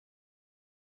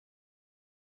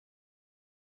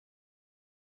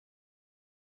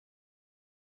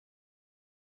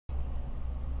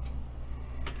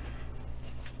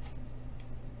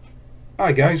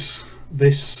Hi guys,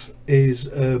 this is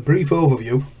a brief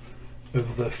overview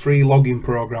of the free logging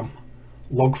program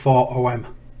Log4OM,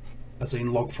 as in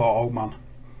Log4OM.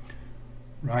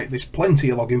 Right, there's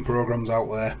plenty of logging programs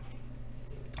out there.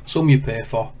 Some you pay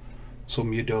for,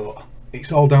 some you don't.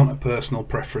 It's all down to personal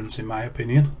preference in my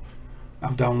opinion.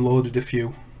 I've downloaded a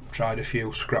few, tried a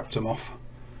few, scrapped them off,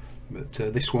 but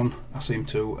this one I seem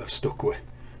to have stuck with.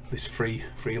 This free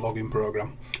logging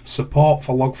program. Support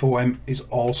for Log4OM is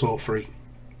also free.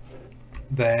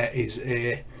 There is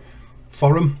a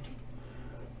forum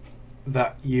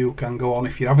that you can go on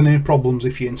if you're having any problems.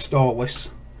 If you install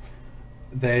this,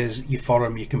 there's your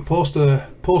forum. You can post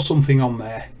something on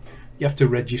there. You have to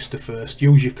register first,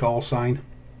 use your call sign.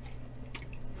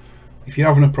 If you're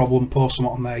having a problem, post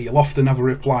something on there. You'll often have a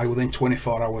reply within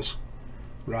 24 hours,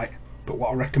 right? But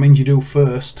what I recommend you do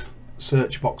first,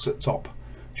 search box at top,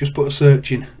 just put a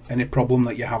search in any problem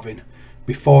that you're having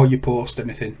before you post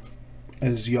anything,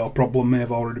 as your problem may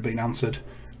have already been answered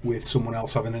with someone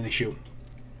else having an issue.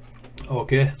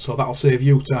 Okay, so that'll save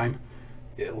you time,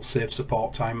 it'll save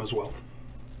support time as well.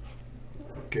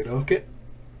 Okay.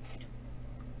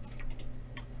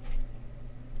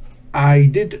 I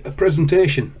did a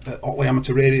presentation at Otley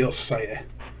Amateur Radio Society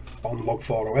on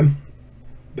Log4OM,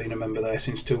 been a member there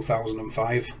since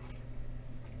 2005.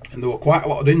 And there were quite a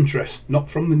lot of interest,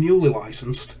 not from the newly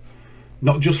licensed,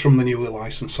 not just from the newly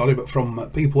licensed, sorry, but from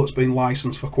people that's been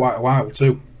licensed for quite a while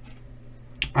too.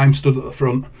 I'm stood at the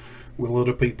front with a load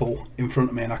of people in front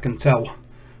of me, and I can tell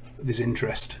there's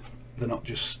interest. They're not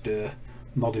just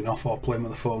nodding off or playing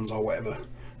with the phones or whatever.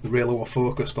 They really were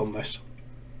focused on this.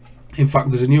 In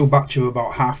fact, there's a new batch of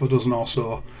about half a dozen or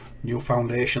so new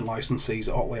foundation licensees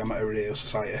at Otley Amateur Radio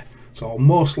Society. So I'll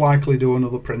most likely do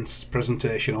another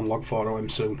presentation on Log4OM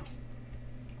soon.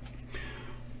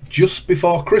 Just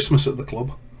before Christmas at the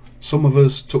club, some of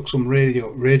us took some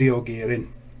radio gear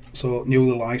in, so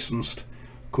newly licensed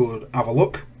could have a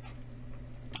look.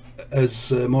 As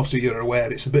most of you are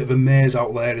aware, it's a bit of a maze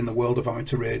out there in the world of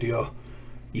amateur radio.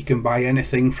 You can buy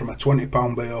anything from a £20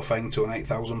 Baofeng to an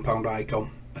 £8,000 Icon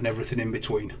and everything in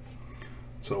between.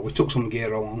 So we took some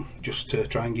gear along just to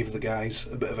try and give the guys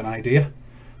a bit of an idea.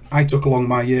 I took along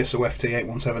my Yaesu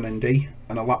FT817ND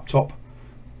and a laptop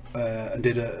and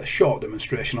did a short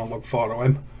demonstration on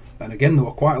Log4OM, and again there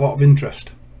were quite a lot of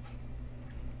interest.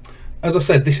 As I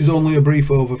said, this is only a brief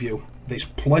overview. There's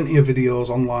plenty of videos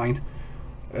online.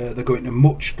 They go into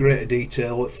much greater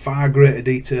detail, far greater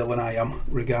detail than I am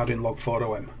regarding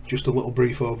Log4OM. Just a little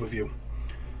brief overview.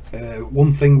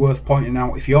 One thing worth pointing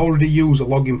out, if you already use a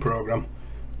logging program,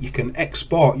 you can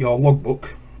export your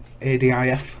logbook,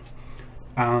 ADIF,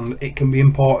 and it can be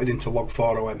imported into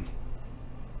Log4OM.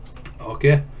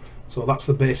 Okay, so that's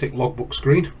the basic logbook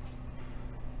screen.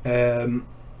 I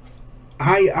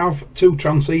have two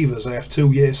transceivers. I have two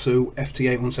Yaesu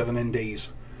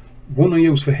FT817NDs. One I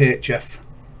use for HF,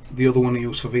 the other one I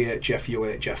use for VHF,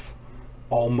 UHF,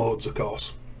 all modes of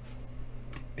course.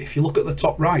 If you look at the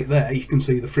top right there, you can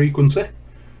see the frequency.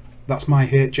 That's my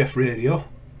HF radio,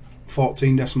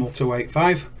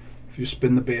 14.285. If you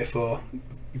spin the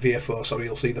VFO, sorry,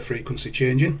 you'll see the frequency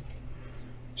changing.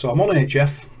 So I'm on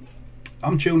HF,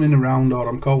 I'm tuning around, or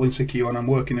I'm calling CQ, and I'm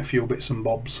working a few bits and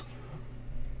bobs.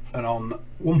 And on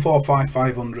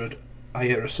 145500 I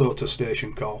hear a SOTA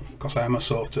station call, because I am a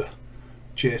SOTA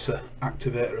chaser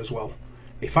activator as well.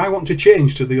 If I want to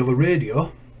change to the other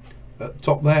radio, at the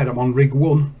top there I'm on rig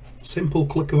 1, simple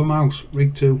click of a mouse,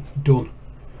 rig 2, done.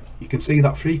 You can see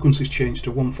that frequency's changed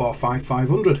to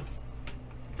 145500.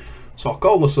 So I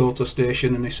call the SOTA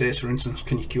station and it says, for instance,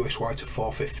 can you QSY to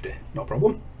 450? No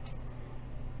problem.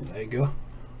 There you go,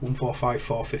 145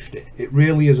 450. It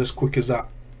really is as quick as that.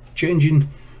 Changing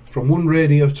from one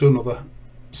radio to another,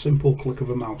 simple click of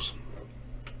a mouse,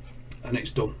 and it's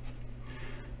done.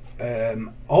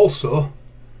 Also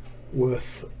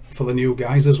worth for the new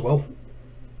guys as well,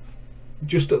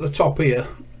 just at the top here,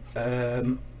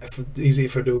 easy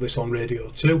if I do this on radio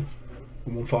 2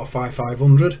 on 145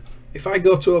 500. If I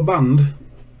go to a band,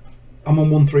 I'm on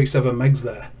 137 megs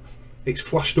there. It's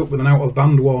flashed up with an out of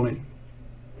band warning,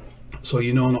 so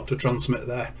you know not to transmit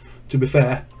there. To be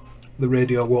fair, the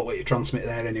radio won't let you transmit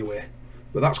there anyway,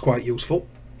 but that's quite useful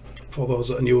for those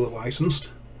that are newly licensed,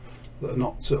 that are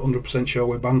not 100% sure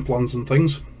with band plans and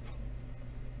things.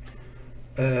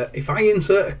 If I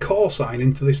insert a call sign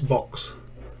into this box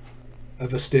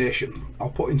of a station, I'll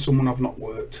put in someone I've not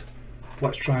worked.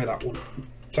 Let's try that one.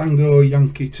 Tango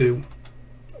Yankee 2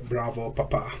 Bravo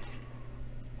Papa.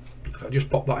 If I just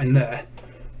pop that in there,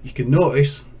 you can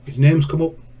notice his name's come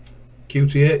up,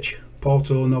 QTH,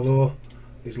 Porto Novo,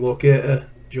 his locator,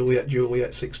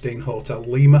 Juliet 16 Hotel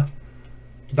Lima,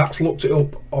 That's looked it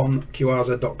up on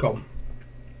QRZ.com.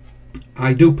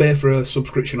 I do pay for a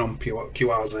subscription on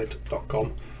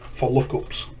QRZ.com for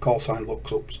lookups, call sign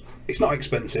lookups. It's not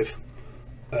expensive,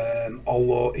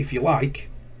 although if you like,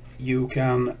 you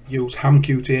can use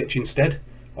HamQTH instead,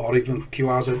 or even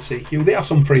QRZCQ. There are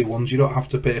some free ones, you don't have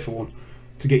to pay for one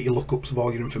to get your lookups of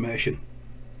all your information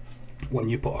when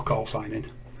you put a call sign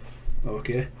in.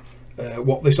 Okay,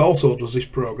 what this also does, this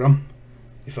program,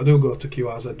 if I do go to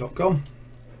QRZ.com,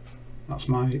 that's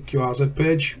my QRZ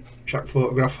page, shack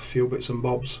photograph, a few bits and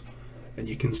bobs, and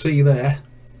you can see there,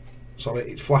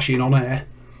 sorry, it's flashing on air,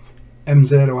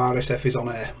 M0 RSF is on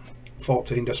air,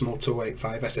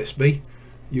 14.285 SSB,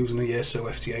 using a Yaesu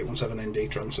FT817ND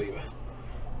transceiver.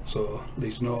 So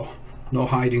there's no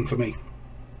hiding for me.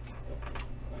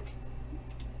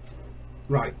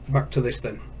 Right, back to this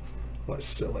then.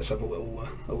 Let's have a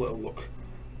little look.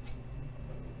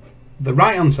 The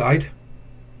right hand side,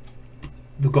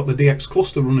 they've got the DX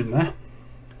cluster running there.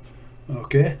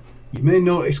 Okay, you may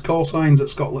notice call signs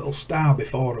that's got a little star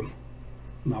before them.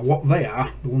 Now what they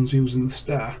are, the ones using the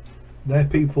star, they're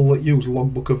people that use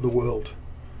Logbook of the World.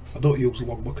 I don't use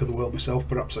Logbook of the World myself,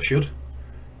 perhaps I should.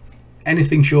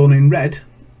 Anything shown in red,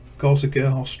 Corsica,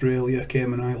 Australia,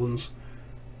 Cayman Islands,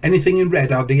 anything in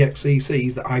red are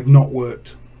DXCCs that I've not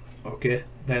worked. Okay,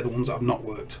 they're the ones that I've not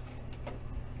worked.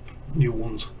 New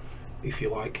ones, if you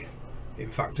like.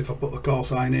 In fact, if I put the call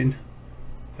sign in,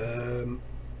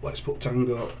 let's put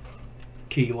Tango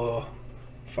Kilo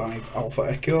 5 Alpha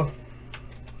Echo,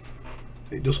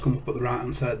 it does come up at the right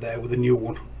hand side there with a new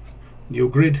one. New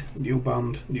grid, new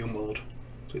band, new mode.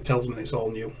 So it tells me it's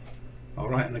all new.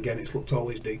 Alright, and again it's looked all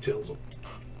these details up.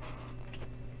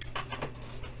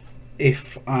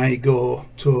 If I go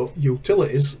to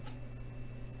Utilities,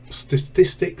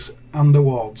 Statistics and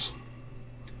Awards,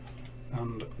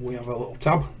 and we have a little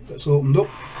tab that's opened up.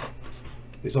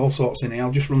 There's all sorts in here,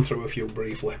 I'll just run through a few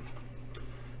briefly.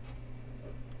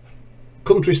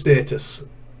 Country status,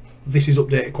 this is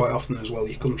updated quite often as well.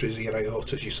 Your countries, your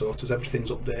IOTAs, your SOTAs,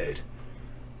 everything's updated.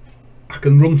 I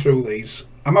can run through these.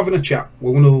 I'm having a chat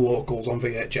with one of the locals on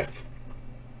VHF,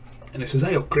 and he says,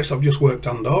 "Hey up Chris, I've just worked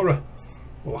Andorra."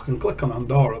 Well, I can click on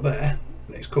Andorra there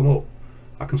and it's come up.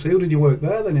 I can say, "Who did you work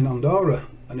there then in Andorra?"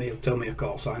 And he'll tell me a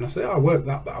call sign. I say, "Oh, I worked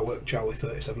that, but I worked Charlie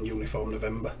 37 Uniform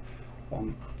November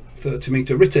on 30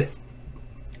 metre Ritty."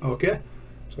 Okay,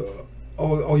 so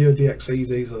all your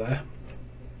DXCZs are there.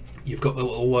 You've got the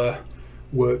little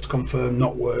worked, confirmed,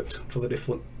 not worked for the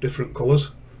different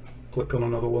colours. Click on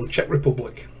another one. Czech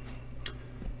Republic.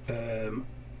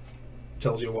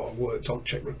 Tells you what I've worked on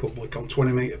Czech Republic on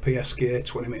 20 metre PSK,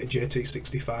 20 metre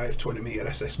JT65, 20 metre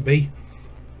SSB. You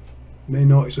may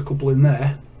notice a couple in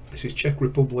there. This is Czech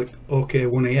Republic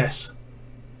OK1ES,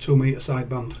 2 metre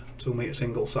sideband, 2 metre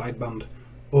single sideband.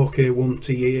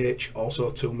 OK1TEH, also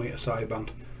 2 metre sideband.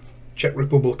 Czech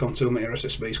Republic on 2 metre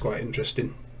SSB is quite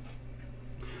interesting.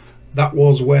 That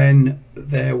was when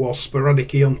there was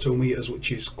sporadic on 2 metres,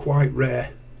 which is quite rare.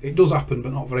 It does happen,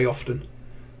 but not very often.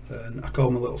 And I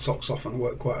call my little socks off and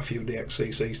work quite a few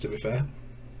DXCCs, to be fair.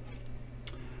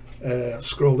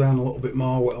 Scroll down a little bit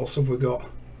more. What else have we got?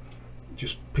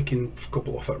 Just picking a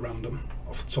couple off at random,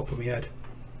 off the top of my head.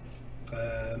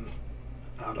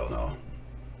 I don't know.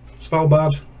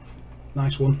 Svalbard,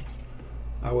 nice one.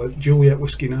 Our Juliet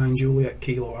Whiskey 9 Juliet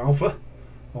Kilo Alpha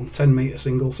on 10 metre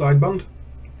single sideband.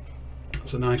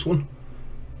 That's a nice one.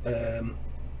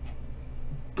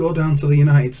 Go down to the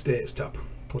United States tab,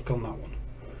 click on that one.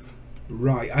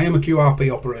 Right, I am a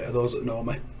QRP operator, those that know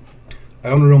me. I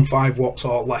only run 5 watts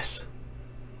or less.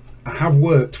 I have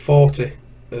worked 40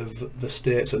 of the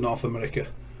states of North America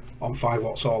on 5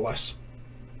 watts or less.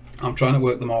 I'm trying to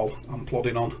work them all, I'm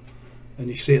plodding on. And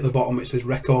you see at the bottom it says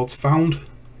records found.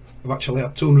 I've actually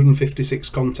had 256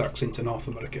 contacts into North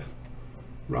America.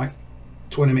 Right,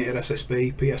 20 metre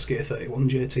SSB, PSK 31,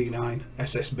 JT9,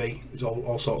 SSB, there's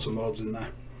all sorts of modes in there.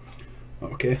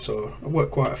 Okay, so I've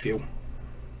worked quite a few.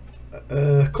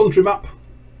 Country map,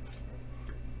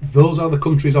 those are the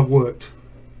countries I've worked,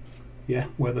 yeah,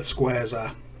 where the squares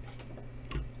are.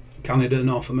 Canada,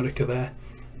 North America there.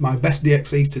 My best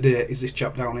DXE to date is this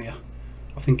chap down here.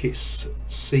 I think it's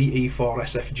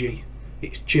CE4SFG.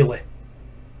 It's Chile,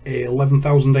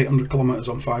 11,800 kilometres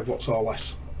on 5 watts or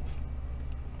less.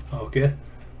 Okay,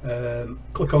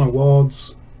 click on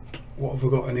awards. What have we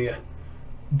got in here?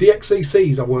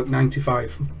 DXCCs I've worked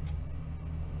 95,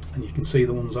 and you can see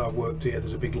the ones I've worked here.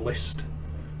 There's a big list.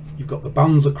 You've got the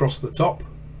bands across the top.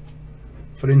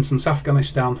 For instance,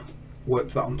 Afghanistan,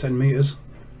 worked that on 10 metres.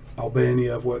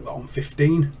 Albania, I've worked that on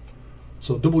 15.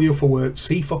 So W for worked,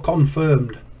 C for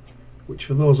confirmed, which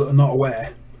for those that are not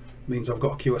aware means I've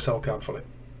got a QSL card for it.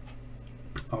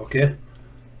 Okay,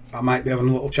 I might be having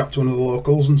a little chat to one of the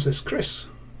locals and says, Chris,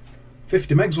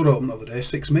 50 megs would open the other day,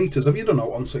 6 meters. Have you done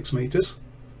out on 6 meters?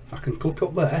 I can click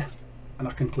up there and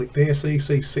I can click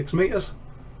DXCC 6 meters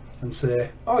and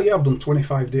say, oh yeah, I've done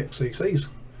 25 DXCCs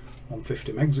on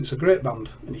 50 megs. It's a great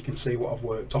band, and you can see what I've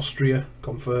worked. Austria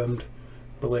confirmed,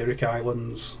 Balearic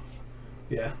Islands,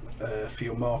 yeah, a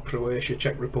few more, Croatia,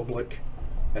 Czech Republic,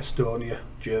 Estonia,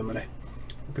 Germany.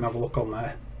 We can have a look on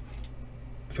there.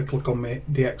 If I click on my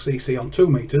DXCC on 2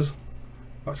 meters,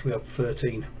 I've actually had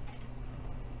 13.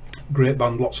 Great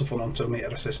band, lots of fun on 2 meter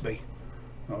SSB.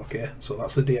 Okay, so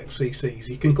that's the DXCCs.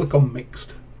 You can click on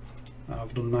mixed, and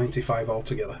I've done 95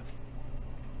 altogether.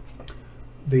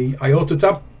 The IOTA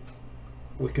tab,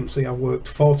 we can see I've worked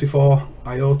 44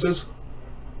 IOTAs.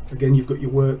 Again, you've got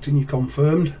your worked and your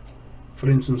confirmed. For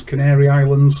instance, Canary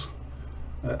Islands,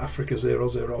 Africa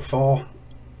 004,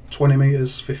 20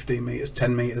 meters, 15 meters,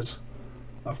 10 meters.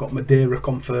 I've got Madeira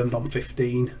confirmed on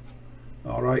 15.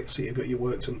 Alright, so you've got your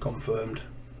worked and confirmed.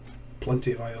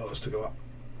 Plenty of IOTAs to go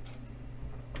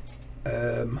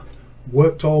at.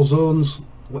 Worked all zones.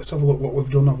 Let's have a look what we've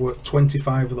done. I've worked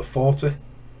 25 of the 40. You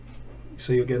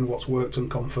see again what's worked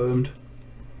and confirmed.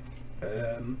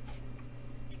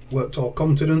 Worked all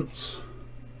continents.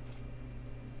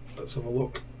 Let's have a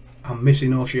look. I'm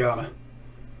missing Oceania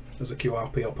as a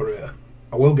QRP operator.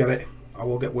 I will get it. I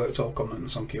will get worked all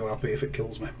continents on QRP if it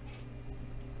kills me.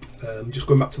 Just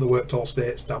going back to the worked all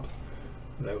states tab.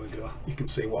 There we go. You can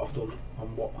see what I've done on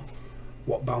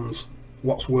what bands,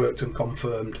 what's worked and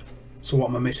confirmed. So what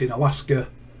am I missing? Alaska,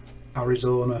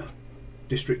 Arizona,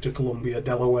 District of Columbia,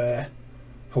 Delaware,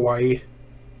 Hawaii,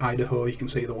 Idaho. You can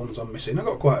see the ones I'm missing. I've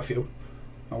got quite a few.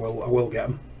 I will get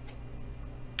them.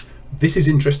 This is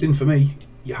interesting for me.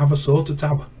 You have a SOTA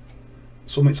tab.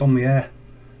 Summit's on the air.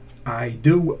 I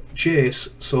do chase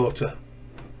SOTA,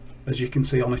 as you can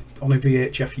see on a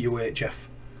VHF UHF.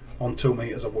 On 2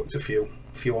 meters I've worked a few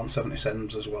on 70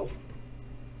 cents as well.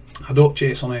 I don't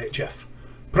chase on HF.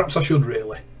 Perhaps I should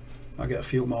really. I get a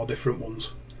few more different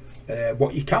ones.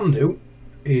 What you can do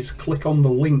is click on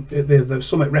the link, the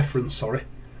Summit reference, sorry,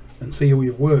 and see who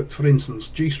you've worked. For instance,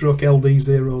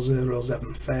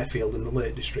 G/LD007 Fairfield in the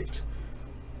Lake District.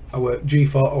 I worked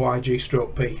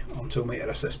G40IG/P on 2 meter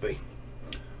SSB.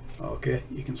 Okay,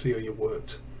 you can see who you've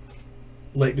worked.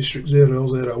 Lake District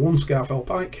 001 Scarfell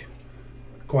Pike.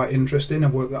 Quite interesting,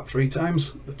 I've worked that 3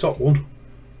 times. The top one,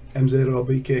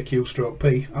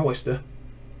 M0BKQ/P, Alistair,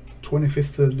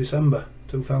 25th of December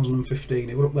 2015.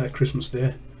 It was up there Christmas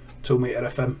Day, 2 meter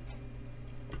FM.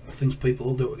 Things people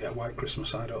will do to get a white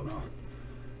Christmas, I don't know.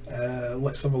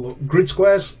 Let's have a look. Grid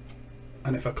squares,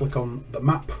 and if I click on the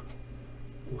map,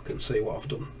 we can see what I've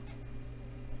done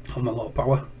on the low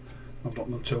power. I've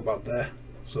not done too bad there.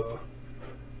 So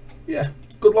yeah,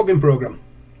 good logging program,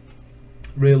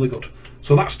 really good.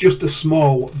 So that's just a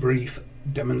small brief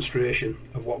demonstration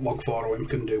of what Log4OM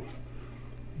can do.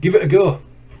 Give it a go.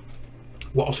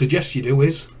 What I suggest you do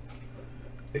is,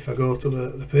 if I go to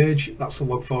the page, that's the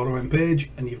Log4OM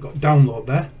page, and you've got download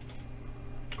there.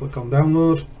 Click on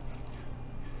download.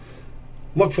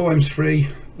 Log4OM's free.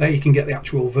 There you can get the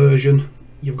actual version.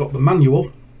 You've got the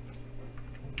manual,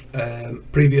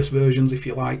 previous versions if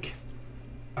you like.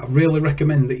 I really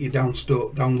recommend that you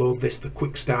download this, the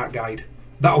quick start guide.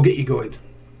 That'll get you going.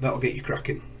 That'll get you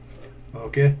cracking.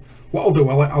 Okay. What I'll do,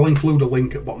 I'll include a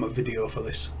link at bottom of the video for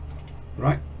this.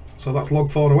 Right. So that's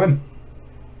Log4OM,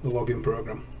 the logging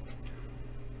program.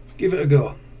 Give it a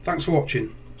go. Thanks for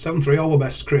watching. 7-3, all the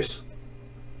best, Chris,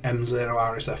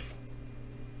 M0RSF.